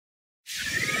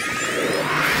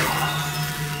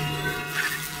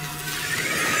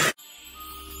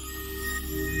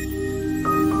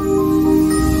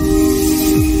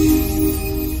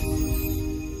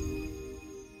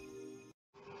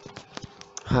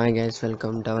Hi guys,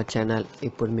 welcome to our channel.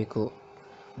 ఇప్పుడు మీకు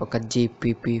ఒక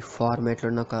జీపీపీ ఫార్మేట్లో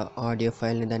ఉన్న ఒక ఆడియో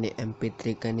ఫైల్ని దాన్ని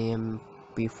MP3 కానీ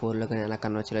MP4లో కానీ ఎలా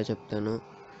కన్వర్ట్ చేయాలో చెప్తాను.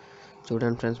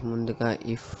 చూడండి ఫ్రెండ్స్, ముందుగా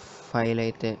ఈ ఫైల్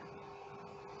అయితే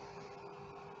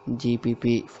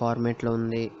జీపీపీ ఫార్మేట్లో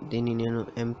ఉంది. దీన్ని నేను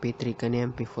MP3 కానీ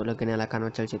MP4లో కానీ ఎలా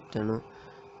కన్వర్ట్ చేయాలో చెప్తాను.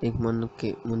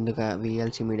 దీనికి ముందుగా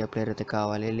VLC మీడియా ప్లేయర్ అయితే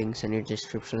కావాలి. లింక్స్ అన్ని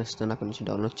డిస్క్రిప్షన్ ఇస్తాను, అక్కడ నుంచి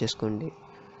డౌన్లోడ్ చేసుకోండి.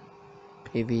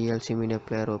 ఈ VLC మీడియా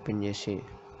ప్లేయర్ ఓపెన్ చేసి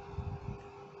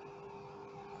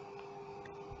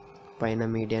పైన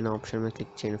మీడియా అనే ఆప్షన్ మీద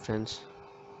క్లిక్ చేయండి ఫ్రెండ్స్.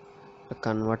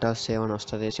 కన్వర్ట్ ఆర్ సేవ్ అని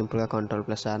వస్తుంది. సింపుల్గా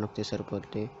Ctrl+R నొక్కితే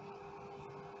సరిపోద్ది.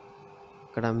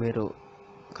 ఇక్కడ మీరు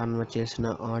కన్వర్ట్ చేసిన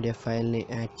ఆడియో ఫైల్ని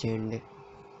యాడ్ చేయండి.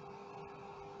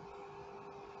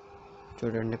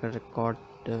 చూడండి, ఇక్కడ రికార్డ్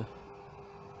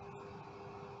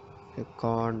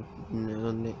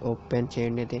ఉంది, ఓపెన్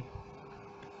చేయండి. ఇది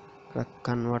ఇక్కడ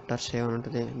కన్వర్టర్ సేవ్ అని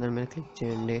ఉంటుంది, దాని మీద క్లిక్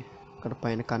చేయండి. ఇక్కడ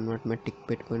పైన కన్వర్ట్ మీద టిక్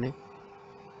పెట్టుకొని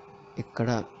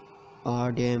ఇక్కడ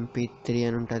ఆడియో MP3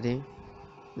 అని ఉంటుంది,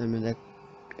 దాని మీద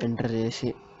ఎంటర్ చేసి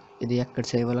ఇది ఎక్కడ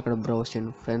సేవ్ అవ్వాలి అక్కడ బ్రౌజ్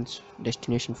చేయండి ఫ్రెండ్స్.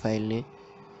 డెస్టినేషన్ ఫైల్ని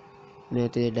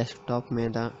నేనైతే డెస్క్టాప్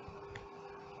మీద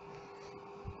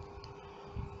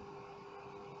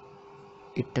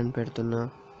అని పెడుతున్నా,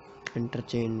 ఎంటర్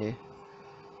చేయండి.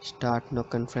 స్టార్ట్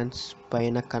నొక్కండి ఫ్రెండ్స్.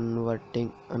 పైన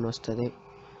కన్వర్టింగ్ అని వస్తుంది.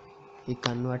 ఈ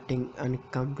కన్వర్టింగ్ అని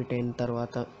కంప్లీట్ అయిన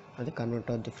తర్వాత అది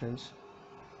కన్వర్ట్ అవుద్ది ఫ్రెండ్స్.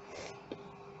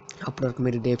 అప్పటివరకు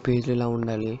మీరు ఇదే పేజ్లో ఇలా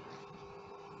ఉండాలి.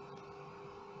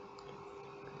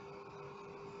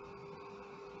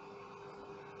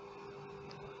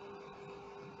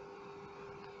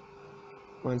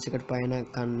 వన్స్ ఇక్కడ పైన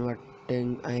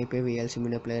కన్వర్టింగ్ అయిపోయి VLC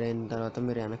మీడియా ప్లేయర్ అయిన తర్వాత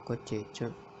మీరు వెనక్కి వచ్చేయచ్చు.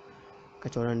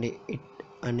 ఇక్కడ చూడండి, ఇట్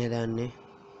అనేదాన్ని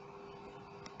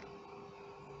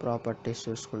ప్రాపర్టీస్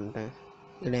చూసుకుంటే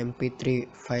ఇక్కడ MP3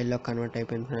 ఫైల్లో కన్వర్ట్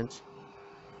అయిపోయింది ఫ్రెండ్స్.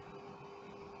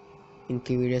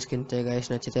 ఇంక వీడియోస్ కింద గైస్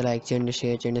నచ్చితే లైక్ చేయండి,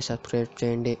 షేర్ చేయండి, సబ్స్క్రైబ్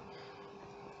చేయండి.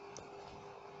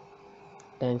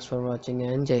 థ్యాంక్స్ ఫర్ వాచింగ్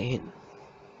అండ్ జై హింద్.